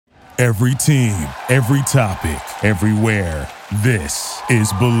Every team, every topic, everywhere. This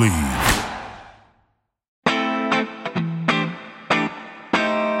is Believe.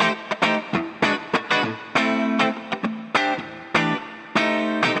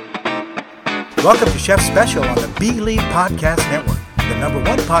 Welcome to Chef Special on the Believe Podcast Network, the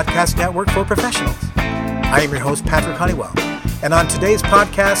 #1 podcast network for professionals. I am your host, Patrick Honeywell, and on today's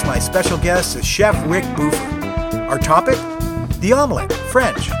podcast, my special guest is Chef Rick Buford. Our topic? The omelet,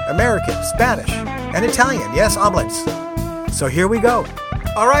 French, American, Spanish, and Italian. Yes, omelets. So here we go.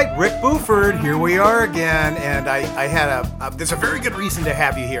 All right, Rick Buford, here we are again, and there's a very good reason to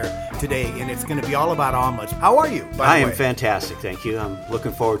have you here today, and it's going to be all about omelets. How are you, by the way? I am fantastic, thank you. I'm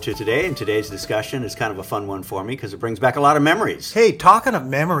looking forward to today, and today's discussion is kind of a fun one for me because it brings back a lot of memories. Hey, talking of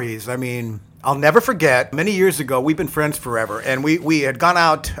memories, I mean, I'll never forget, many years ago, we've been friends forever, and we had gone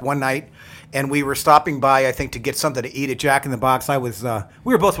out one night, and we were stopping by, I think, to get something to eat at Jack in the Box. We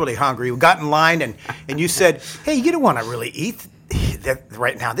were both really hungry. We got in line, and you said, hey, you don't want to really eat that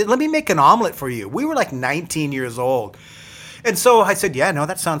right now. Let me make an omelet for you. We were like 19 years old. And so I said, yeah, no,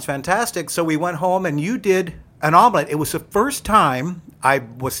 that sounds fantastic. So we went home, and you did an omelet. It was the first time I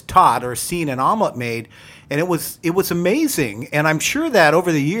was taught or seen an omelet made, and it was amazing. And I'm sure that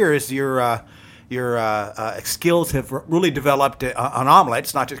over the years, your skills have really developed on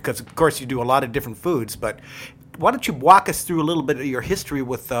omelets, not just because, of course, you do a lot of different foods, but why don't you walk us through a little bit of your history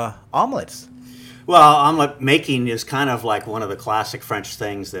with omelets? Well, omelet making is kind of like one of the classic French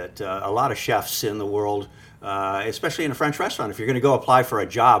things that a lot of chefs in the world, especially in a French restaurant, if you're going to go apply for a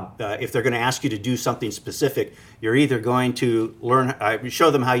job, if they're going to ask you to do something specific, you're either going to show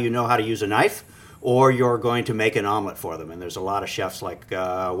them how you know how to use a knife, or you're going to make an omelet for them. And there's a lot of chefs like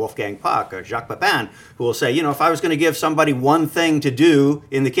Wolfgang Puck or Jacques Pepin who will say, if I was going to give somebody one thing to do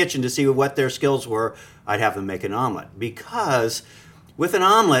in the kitchen to see what their skills were, I'd have them make an omelet. Because with an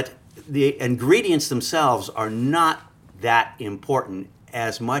omelet, the ingredients themselves are not that important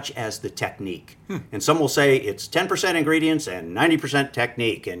as much as the technique. And some will say it's 10% ingredients and 90%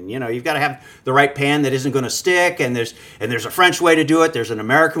 technique. And you've got to have the right pan that isn't going to stick. And there's a French way to do it. There's an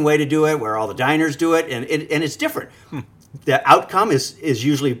American way to do it where all the diners do it. And it's different. The outcome is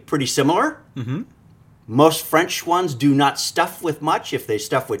usually pretty similar. Mm-hmm. Most French ones do not stuff with much. If they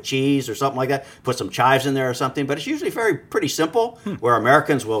stuff with cheese or something like that, put some chives in there or something. But it's usually pretty simple, where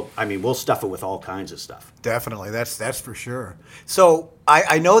Americans we'll stuff it with all kinds of stuff. Definitely, that's for sure. So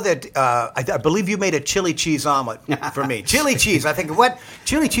I know that I believe you made a chili cheese omelet for me. Chili cheese. I think, what?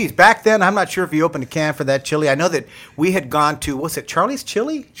 Chili cheese. Back then, I'm not sure if you opened a can for that chili. I know that we had gone to, what's it, Charlie's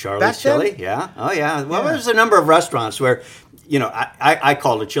Chili? Charlie's Chili, yeah. Oh, yeah. Well, there's a number of restaurants where, I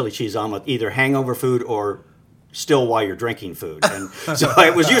call it chili cheese omelet either hangover food or still while you're drinking food. And so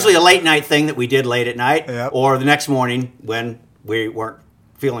it was usually a late night thing that we did late at night, or the next morning when we weren't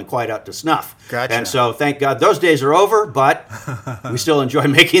feeling quite up to snuff. Gotcha. And so thank God those days are over, but we still enjoy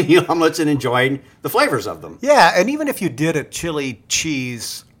making the omelets and enjoying the flavors of them. Yeah, and even if you did a chili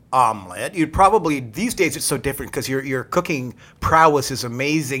cheese omelet, you'd probably, these days it's so different because your cooking prowess is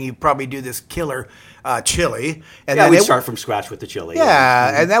amazing. You probably do this killer chili. And we start from scratch with the chili.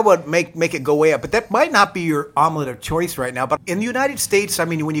 Yeah, and that would make it go way up. But that might not be your omelet of choice right now. But in the United States, I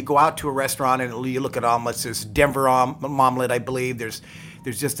mean, when you go out to a restaurant and you look at omelets, there's Denver omelet, I believe. There's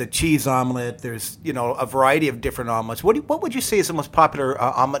just a cheese omelet. There's, a variety of different omelets. What would you say is the most popular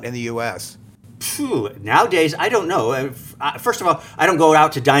omelet in the U.S.? Nowadays, I don't know. First of all, I don't go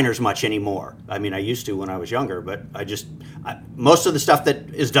out to diners much anymore. I mean, I used to when I was younger, but most of the stuff that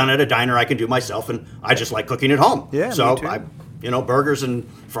is done at a diner I can do myself, and I just like cooking at home. Yeah, so me too. Burgers and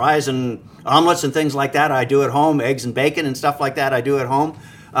fries and omelets and things like that I do at home. Eggs and bacon and stuff like that I do at home.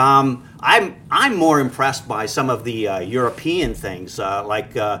 I'm more impressed by some of the European things,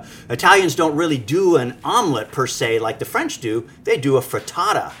 like Italians don't really do an omelet per se like the French do. They do a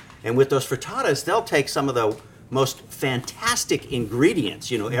frittata. And with those frittatas, they'll take some of the most fantastic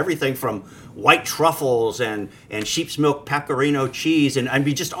ingredients, everything from white truffles and sheep's milk pecorino cheese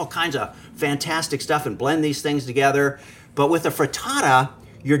and just all kinds of fantastic stuff, and blend these things together. But with a frittata,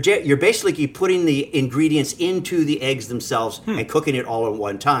 you're basically putting the ingredients into the eggs themselves and cooking it all at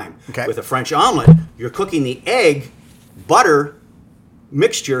one time. Okay. With a French omelet, you're cooking the egg, butter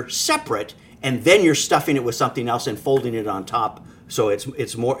mixture separate, and then you're stuffing it with something else and folding it on top. So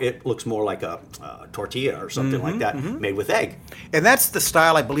it looks more like a tortilla or something like that, made with egg. And that's the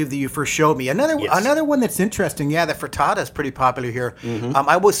style I believe that you first showed me. Another one that's interesting. Yeah, the frittata is pretty popular here.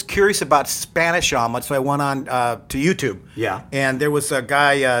 I was curious about Spanish omelets, so I went on to YouTube. Yeah. And there was a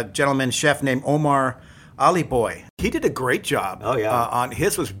guy, gentleman chef named Omar Aliboy. He did a great job. Oh, yeah. On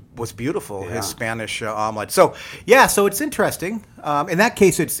his was beautiful. Yeah. His Spanish omelet. So yeah, so it's interesting. In that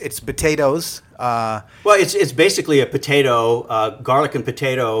case, it's potatoes. Well, it's basically a potato, garlic and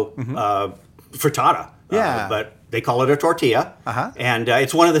potato frittata. Yeah. But they call it a tortilla. Uh-huh. And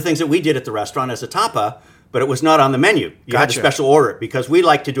it's one of the things that we did at the restaurant as a tapa, but it was not on the menu. You had to Gotcha. special order it because we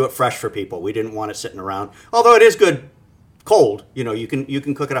like to do it fresh for people. We didn't want it sitting around. Although it is good cold. You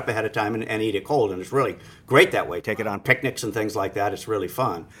can cook it up ahead of time and eat it cold, and it's really great that way. Take it on picnics and things like that. It's really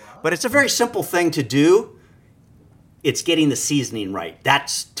fun. But it's a very simple thing to do. It's getting the seasoning right.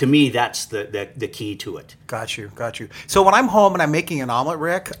 To me, that's the key to it. Got you. So when I'm home and I'm making an omelet,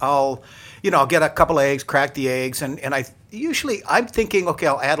 Rick, I'll get a couple of eggs, crack the eggs, and I'm thinking, okay,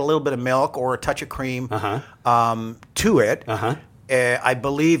 I'll add a little bit of milk or a touch of cream to it. I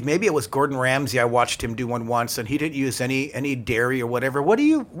believe maybe it was Gordon Ramsay. I watched him do one once, and he didn't use any dairy or whatever.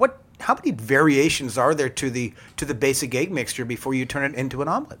 How many variations are there to the basic egg mixture before you turn it into an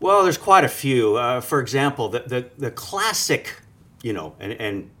omelet? Well, there's quite a few. For example, the classic,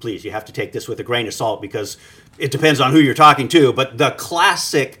 and please, you have to take this with a grain of salt because it depends on who you're talking to, but the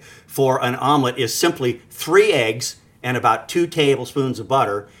classic for an omelet is simply 3 eggs and about 2 tablespoons of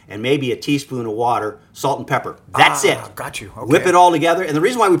butter and maybe a teaspoon of water, salt and pepper. That's it. Got you. Okay. Whip it all together. And the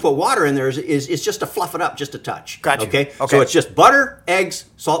reason why we put water in there is just to fluff it up just a touch. Got you. Okay? Okay. So it's just butter, eggs,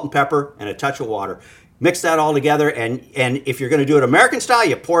 salt and pepper, and a touch of water. Mix that all together, and if you're going to do it American style,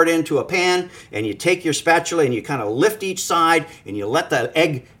 you pour it into a pan, and you take your spatula and you kind of lift each side, and you let the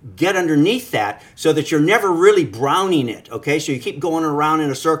egg get underneath that so that you're never really browning it, okay? So you keep going around in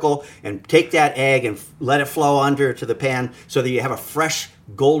a circle and take that egg and let it flow under to the pan so that you have a fresh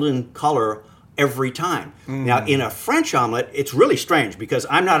golden color every time. Now, in a French omelet, it's really strange because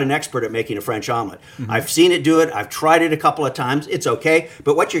I'm not an expert at making a French omelet. I've seen it do it. I've tried it a couple of times. It's okay.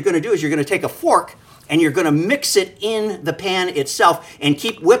 But what you're going to do is you're going to take a fork and you're going to mix it in the pan itself and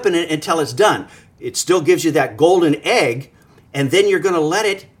keep whipping it until it's done. It still gives you that golden egg, and then you're going to let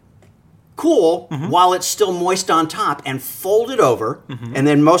it cool while it's still moist on top and fold it over. And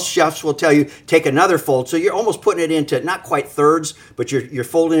then most chefs will tell you, take another fold. So you're almost putting it into not quite thirds, but you're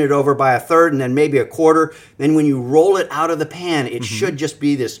folding it over by a third and then maybe a quarter. Then when you roll it out of the pan, it should just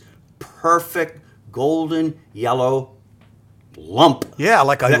be this perfect golden yellow lump. Yeah,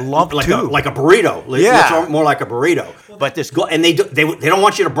 like a lump like too. like a burrito. Yeah. It's more like a burrito. But and they don't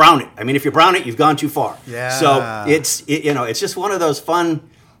want you to brown it. I mean, if you brown it, you've gone too far. Yeah. So it's just one of those fun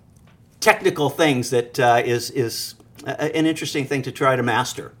technical things that is an interesting thing to try to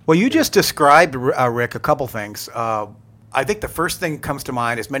master. Well, you just described, Rick, a couple things. I think the first thing that comes to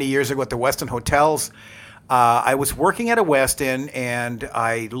mind is many years ago at the Westin Hotels. I was working at a Westin, and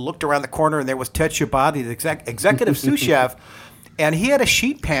I looked around the corner, and there was Ted Shabadi, the executive sous chef, and he had a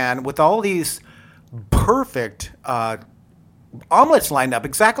sheet pan with all these perfect omelets lined up,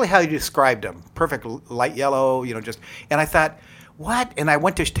 exactly how you described them. Perfect light yellow, and I thought, what? And I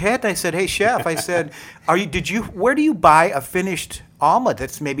went to Ted and I said, hey, chef, I said, where do you buy a finished omelet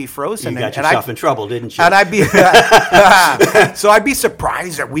that's maybe frozen? You got yourself in trouble, didn't you? And I'd be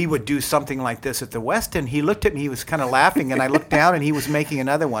surprised that we would do something like this at the Westin. He looked at me, he was kind of laughing, and I looked down and he was making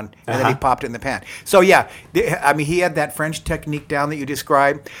another one, and then he popped it in the pan. So yeah, he had that French technique down that you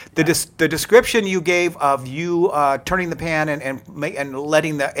described. The description you gave of you turning the pan and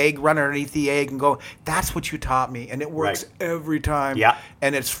letting the egg run underneath the egg and go, that's what you taught me, and it works every time. Yeah.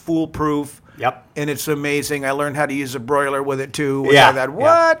 And it's foolproof. Yep. And it's amazing. I learned how to use a broiler with it too. Yeah. I thought,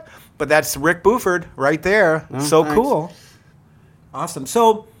 what? Yeah. But that's Rick Buford right there. So thanks. Cool. Awesome.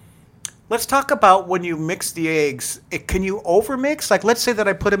 So let's talk about when you mix the eggs. Can you overmix? Like, let's say that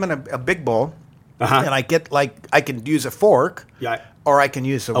I put them in a big bowl, and I can use a fork, or I can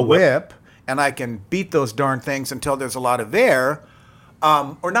use a whip, and I can beat those darn things until there's a lot of air,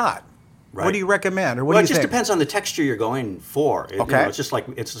 or not. Right. What do you recommend, or what do you think? Well, it just depends on the texture you're going for. Okay. It's just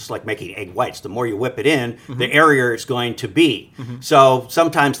like making egg whites. The more you whip it in, the airier it's going to be. So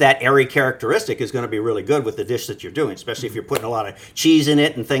sometimes that airy characteristic is going to be really good with the dish that you're doing, especially if you're putting a lot of cheese in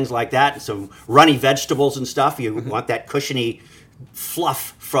it and things like that, and some runny vegetables and stuff. You want that cushiony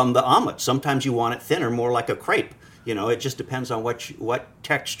fluff from the omelet. Sometimes you want it thinner, more like a crepe. It just depends on what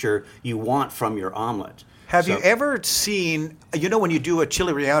texture you want from your omelet. Have you ever seen, when you do a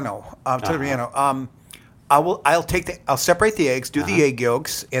chili relleno, I'll separate the eggs, do the egg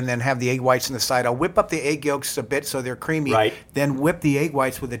yolks, and then have the egg whites on the side. I'll whip up the egg yolks a bit so they're creamy. Right. Then whip the egg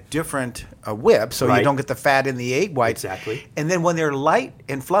whites with a different whip so you don't get the fat in the egg whites. Exactly. And then when they're light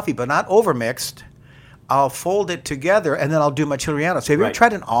and fluffy but not overmixed, I'll fold it together, and then I'll do my chili relleno. So have you ever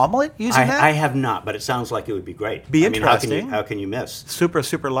tried an omelet using that? I have not, but it sounds like it would be great. Interesting. How can you miss? Super,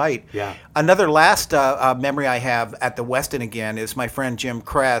 super light. Yeah. Another last memory I have at the Westin again is my friend Jim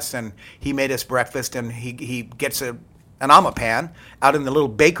Kress, and he made us breakfast, and he gets an omelet pan out in the little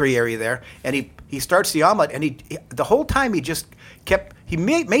bakery area there, and he starts the omelet, and he the whole time he just kept. He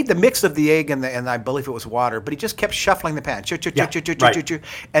made the mix of the egg and I believe it was water, but he just kept shuffling the pan,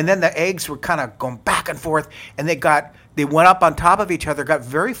 and then the eggs were kind of going back and forth, and they went up on top of each other, got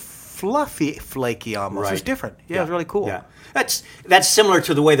very fluffy, flaky almost. It was different. Yeah, it was really cool. Yeah, that's similar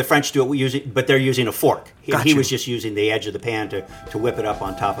to the way the French do it. But they're using a fork. He was just using the edge of the pan to whip it up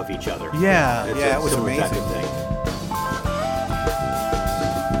on top of each other. Yeah, it was amazing. Type of thing.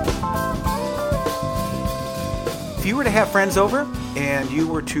 If you were to have friends over and you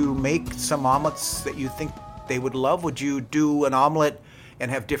were to make some omelets that you think they would love, would you do an omelet and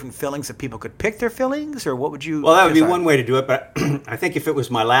have different fillings that people could pick their fillings, or what would you? Well, that would be one way to do it, but I think if it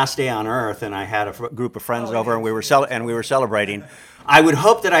was my last day on Earth and I had a group of friends over and we were celebrating, I would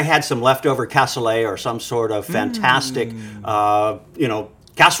hope that I had some leftover cassoulet or some sort of fantastic,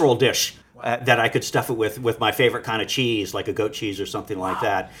 casserole dish. That I could stuff it with my favorite kind of cheese, like a goat cheese or something like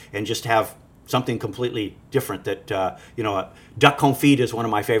that, and just have something completely different that, duck confit is one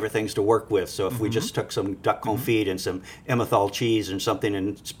of my favorite things to work with. So if we just took some duck confit and some Emmental cheese and something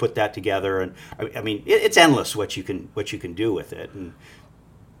and just put that together, and I mean, it's endless what you can do with it. And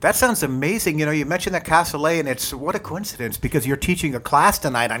that sounds amazing. You mentioned that cassoulet, and what a coincidence, because you're teaching a class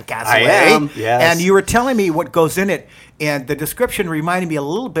tonight on cassoulet. I am, yes. And you were telling me what goes in it, and the description reminded me a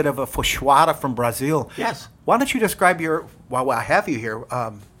little bit of a feijoada from Brazil. Yes. Why don't you describe while I have you here,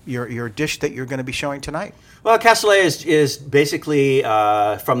 your dish that you're going to be showing tonight? Well, cassoulet is basically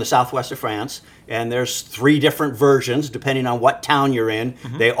from the southwest of France, and there's 3 different versions depending on what town you're in.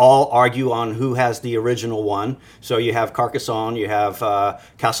 Mm-hmm. They all argue on who has the original one. So you have Carcassonne, you have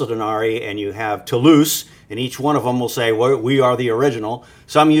Castelnaudary, and you have Toulouse, and each one of them will say, well, we are the original.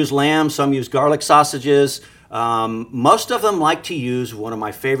 Some use lamb, some use garlic sausages. Most of them like to use one of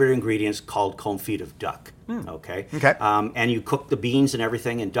my favorite ingredients called confit of duck. Okay. And you cook the beans and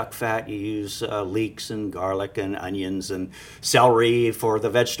everything in duck fat. You use leeks and garlic and onions and celery for the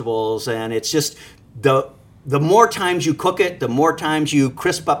vegetables. And it's just the more times you cook it, the more times you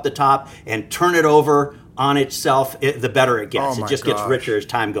crisp up the top and turn it over on itself, the better it gets. It just gets richer as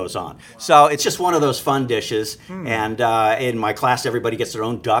time goes on. So it's just one of those fun dishes. And in my class, everybody gets their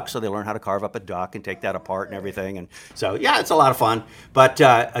own duck, so they learn how to carve up a duck and take that apart and everything. And so, yeah, it's a lot of fun. But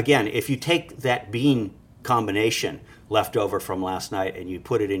again, if you take that bean combination left over from last night and you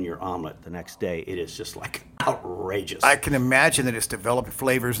put it in your omelet the next day, it is just like outrageous. I can imagine that it's developed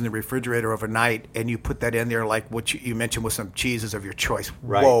flavors in the refrigerator overnight, and you put that in there like what you mentioned with some cheeses of your choice.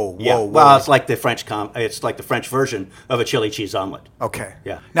 Right. Whoa. Well, it's like the French version of a chili cheese omelet. Okay.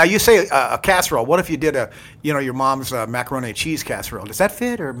 Yeah. Now you say a casserole. What if you did your mom's macaroni and cheese casserole? Does that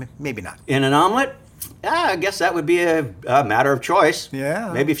fit, or maybe not? In an omelet? I guess that would be a matter of choice.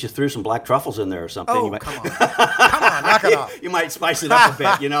 Yeah. Maybe if you threw some black truffles in there or something. Oh, come on. Come on, knock it off. You might spice it up a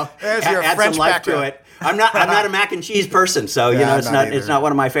bit, There's your add French some life background. to it. I'm not a mac and cheese person, so it's not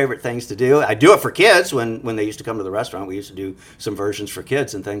one of my favorite things to do. I do it for kids when they used to come to the restaurant. We used to do some versions for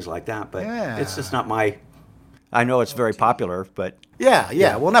kids and things like that, but it's just not my. I know it's very popular, but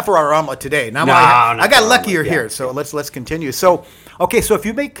yeah. Well, not for our omelet today. Now I got lucky you're here, so let's continue. So if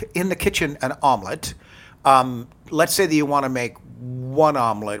you make in the kitchen an omelet, let's say that you want to make one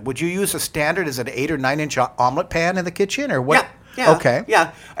omelet, would you use a standard? Is it an 8 or 9 inch omelet pan in the kitchen, or what? Yeah. Okay.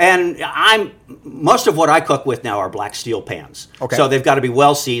 Yeah. And most of what I cook with now are black steel pans. Okay. So they've got to be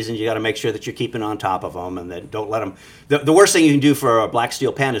well seasoned. You got to make sure that you're keeping on top of them, and that don't let them. The worst thing you can do for a black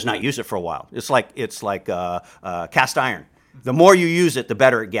steel pan is not use it for a while. It's like cast iron. The more you use it, the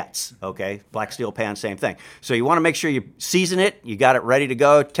better it gets. Okay. Black steel pan, same thing. So you want to make sure you season it. You got it ready to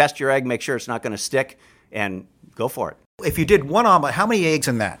go. Test your egg. Make sure it's not going to stick, and go for it. If you did one omelet, how many eggs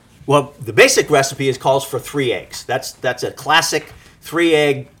in that? Well, the basic recipe calls for 3 eggs. That's a classic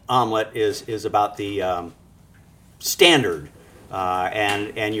 3-egg omelet is about the standard,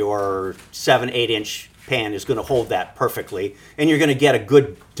 and your 7-8 inch pan is going to hold that perfectly, and you're going to get a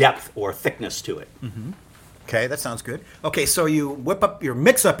good depth or thickness to it. Mm-hmm. Okay, that sounds good. Okay, so you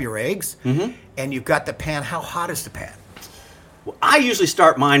mix up your eggs, and you've got the pan. How hot is the pan? Well, I usually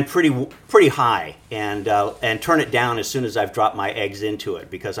start mine pretty high and turn it down as soon as I've dropped my eggs into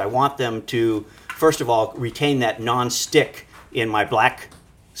it, because I want them to, first of all, retain that non-stick in my black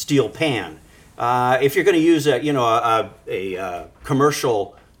steel pan. If you're going to use a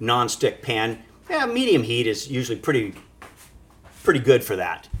commercial non-stick pan, medium heat is usually pretty good for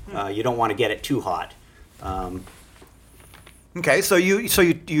that. You don't want to get it too hot. Okay, so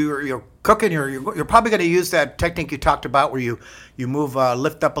you're cooking. You're probably going to use that technique you talked about, where you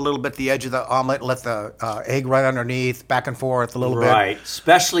lift up a little bit the edge of the omelet, let the egg right underneath, back and forth a little bit. Right,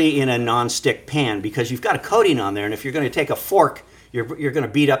 especially in a non-stick pan, because you've got a coating on there, and if you're going to take a fork, you're going to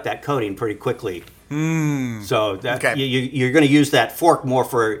beat up that coating pretty quickly. So that you're going to use that fork more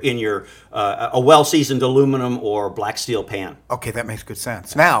for in your a well-seasoned aluminum or black steel pan. Okay, that makes good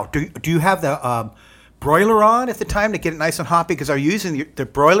sense. Now, do you have the broiler on at the time to get it nice and hot? Because are you using the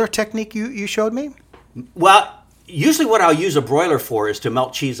broiler technique you showed me? Well, usually what I'll use a broiler for is to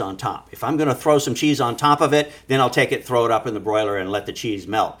melt cheese on top. If I'm going to throw some cheese on top of it, then I'll take it, throw it up in the broiler, and let the cheese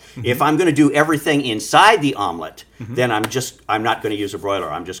melt. Mm-hmm. If I'm going to do everything inside the omelet, then I'm not going to use a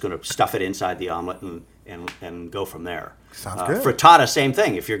broiler. I'm just going to stuff it inside the omelet and go from there. Sounds good. Frittata, same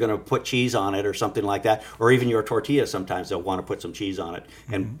thing. If you're going to put cheese on it or something like that, or even your tortilla, sometimes they'll want to put some cheese on it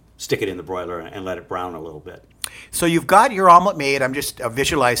and stick it in the broiler and let it brown a little bit. So you've got your omelet made. I'm just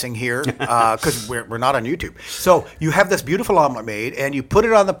visualizing here because we're not on YouTube. So you have this beautiful omelet made, and you put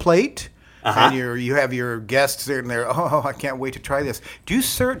it on the plate, and you have your guests sitting there. Oh, I can't wait to try this. Do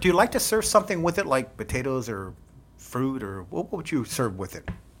you like to serve something with it, like potatoes or fruit, or what would you serve with it?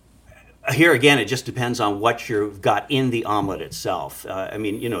 Here again, it just depends on what you've got in the omelet itself. I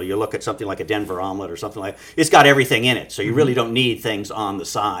mean, you look at something like a Denver omelet or something like that. It's got everything in it, so you really don't need things on the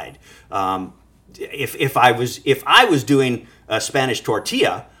side. If I was doing a Spanish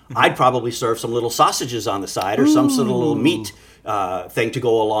tortilla, I'd probably serve some little sausages on the side or some sort of little meat thing to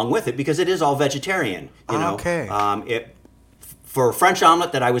go along with it, because it is all vegetarian. Okay. For a French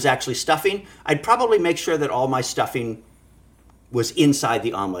omelet that I was actually stuffing, I'd probably make sure that all my stuffing was inside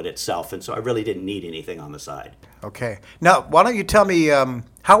the omelet itself, and so I really didn't need anything on the side. Okay. Now, why don't you tell me,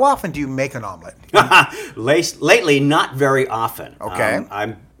 how often do you make an omelet? Lately, not very often.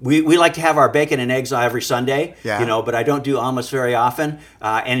 Okay. We like to have our bacon and eggs every Sunday, but I don't do omelets very often.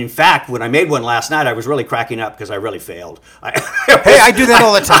 And in fact, when I made one last night, I was really cracking up because I really failed. Hey, I do that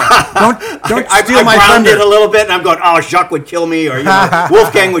all the time. Don't steal my thunder. I ground it a little bit, and I'm going, oh, Jacques would kill me, or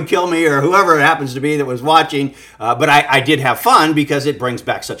Wolfgang would kill me, or whoever it happens to be that was watching. But I did have fun because it brings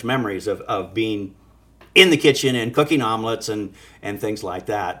back such memories of being in the kitchen and cooking omelets and things like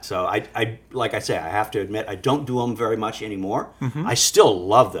that. So I like I say, I have to admit, I don't do them very much anymore. I still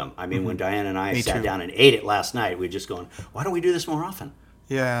love them. I mean, when Diane and I sat down and ate it last night, we just going, why don't we do this more often?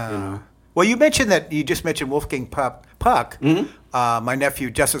 Yeah. Well, you just mentioned Wolfgang Puck. My nephew,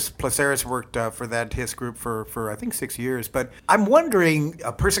 Justice Placeres, worked for his group for I think 6 years. But I'm wondering,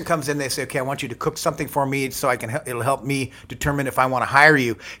 a person comes in, they say, okay, I want you to cook something for me so it'll help me determine if I want to hire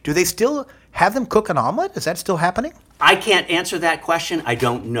you. Do they still have them cook an omelet? Is that still happening? I can't answer that question. I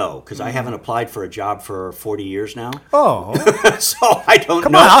don't know, because I haven't applied for a job for 40 years now. Oh. So I don't know.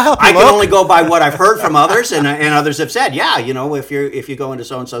 Come on, I'll help you I can only go by what I've heard from others, and others have said, if you go into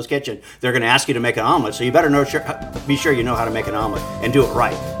so-and-so's kitchen, they're going to ask you to make an omelet, so you better be sure you know how to make an omelet and do it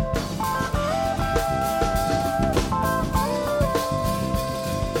right.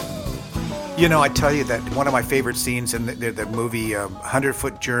 I tell you that one of my favorite scenes in the movie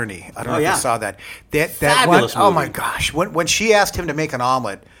 100-Foot Journey. I don't know if you saw that. That one, movie. Oh my gosh! When she asked him to make an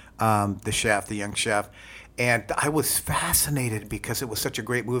omelet, the young chef, and I was fascinated because it was such a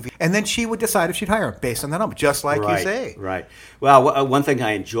great movie. And then she would decide if she'd hire him based on that omelet, just like you say. Right. Well, one thing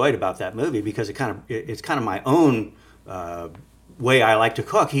I enjoyed about that movie, because it's kind of my own way I like to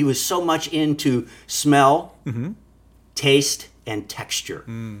cook. He was so much into smell, taste, and texture.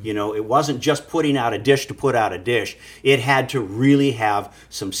 It wasn't just putting out a dish to put out a dish. It had to really have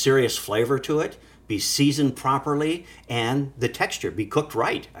some serious flavor to it, be seasoned properly, and the texture be cooked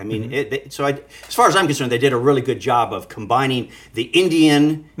right. I mean, as far as I'm concerned, they did a really good job of combining the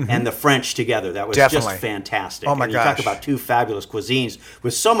Indian and the French together. That was just fantastic. Oh my gosh. You talk about two fabulous cuisines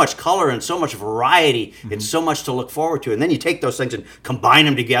with so much color and so much variety and so much to look forward to. And then you take those things and combine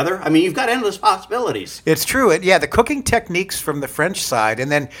them together. I mean, you've got endless possibilities. It's true. The cooking techniques from the French side,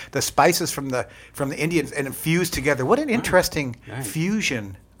 and then the spices from the Indians, and infused together. What an interesting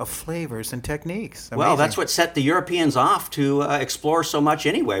fusion of flavors and techniques. Amazing. Well, that's what set the Europeans off to explore so much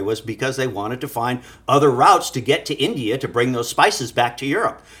anyway, was because they wanted to find other routes to get to India to bring those spices back to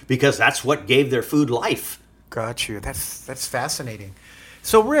Europe, because that's what gave their food life. Got you. That's fascinating.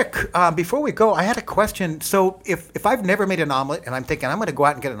 So, Rick, before we go, I had a question. So, if I've never made an omelet and I'm thinking I'm going to go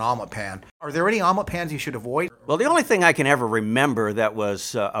out and get an omelet pan, are there any omelet pans you should avoid? Well, the only thing I can ever remember that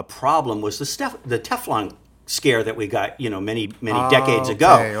was a problem was the Teflon scare that we got, many decades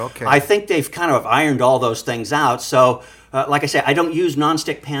ago. Okay. I think they've kind of ironed all those things out. So, like I say, I don't use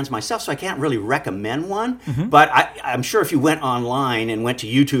nonstick pans myself, so I can't really recommend one. But I'm sure if you went online and went to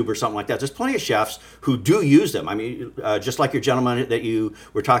YouTube or something like that, there's plenty of chefs who do use them. I mean, just like your gentleman that you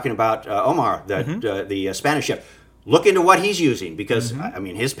were talking about, Omar, the Spanish chef. Look into what he's using, because I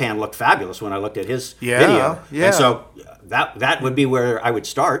mean, his pan looked fabulous when I looked at his video. Yeah. And so that would be where I would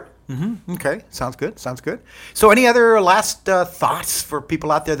start. Okay, sounds good. So, any other last thoughts for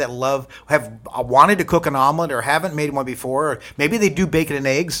people out there that have wanted to cook an omelet or haven't made one before? Or maybe they do bacon and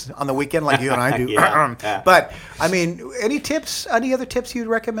eggs on the weekend, like you and I do. Yeah. But I mean, any tips? Any other tips you'd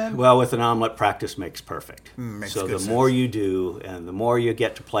recommend? Well, with an omelet, practice makes perfect. Makes so good the sense. more you do, and the more you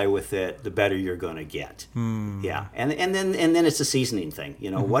get to play with it, the better you're going to get. Yeah, and then it's a seasoning thing.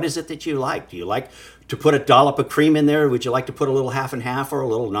 What is it that you like? Do you like to put a dollop of cream in there? Would you like to put a little half and half, or a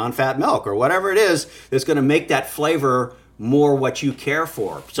little non-fat milk, or whatever it is that's going to make that flavor more what you care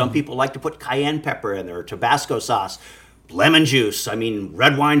for? Some people like to put cayenne pepper in there, or Tabasco sauce, lemon juice,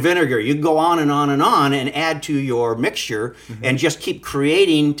 red wine vinegar. You can go on and on and on and add to your mixture and just keep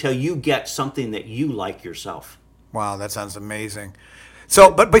creating till you get something that you like yourself. Wow, that sounds amazing. So,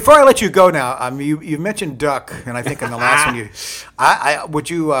 but before I let you go now, you mentioned duck, and I think in the last one would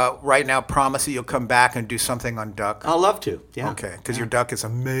you right now promise that you'll come back and do something on duck? I'll love to. Yeah. Okay, because your duck is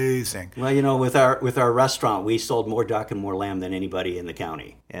amazing. Well, with our restaurant, we sold more duck and more lamb than anybody in the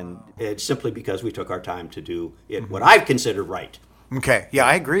county, and it's simply because we took our time to do it what I've considered right. Okay, yeah,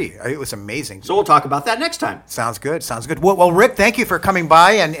 I agree. It was amazing. So we'll talk about that next time. Sounds good. Well, Rick, thank you for coming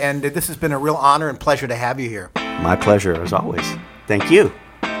by, and this has been a real honor and pleasure to have you here. My pleasure, as always. Thank you.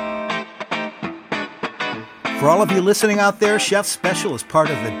 For all of you listening out there, Chef Special is part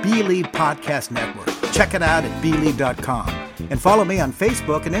of the Believe Podcast Network. Check it out at Believe.com. And follow me on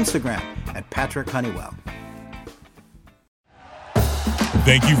Facebook and Instagram at Patrick Honeywell.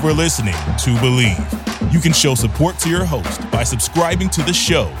 Thank you for listening to Believe. You can show support to your host by subscribing to the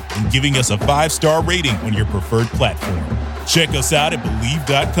show and giving us a 5-star rating on your preferred platform. Check us out at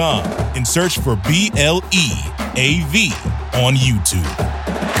Believe.com and search for BLEAV on YouTube.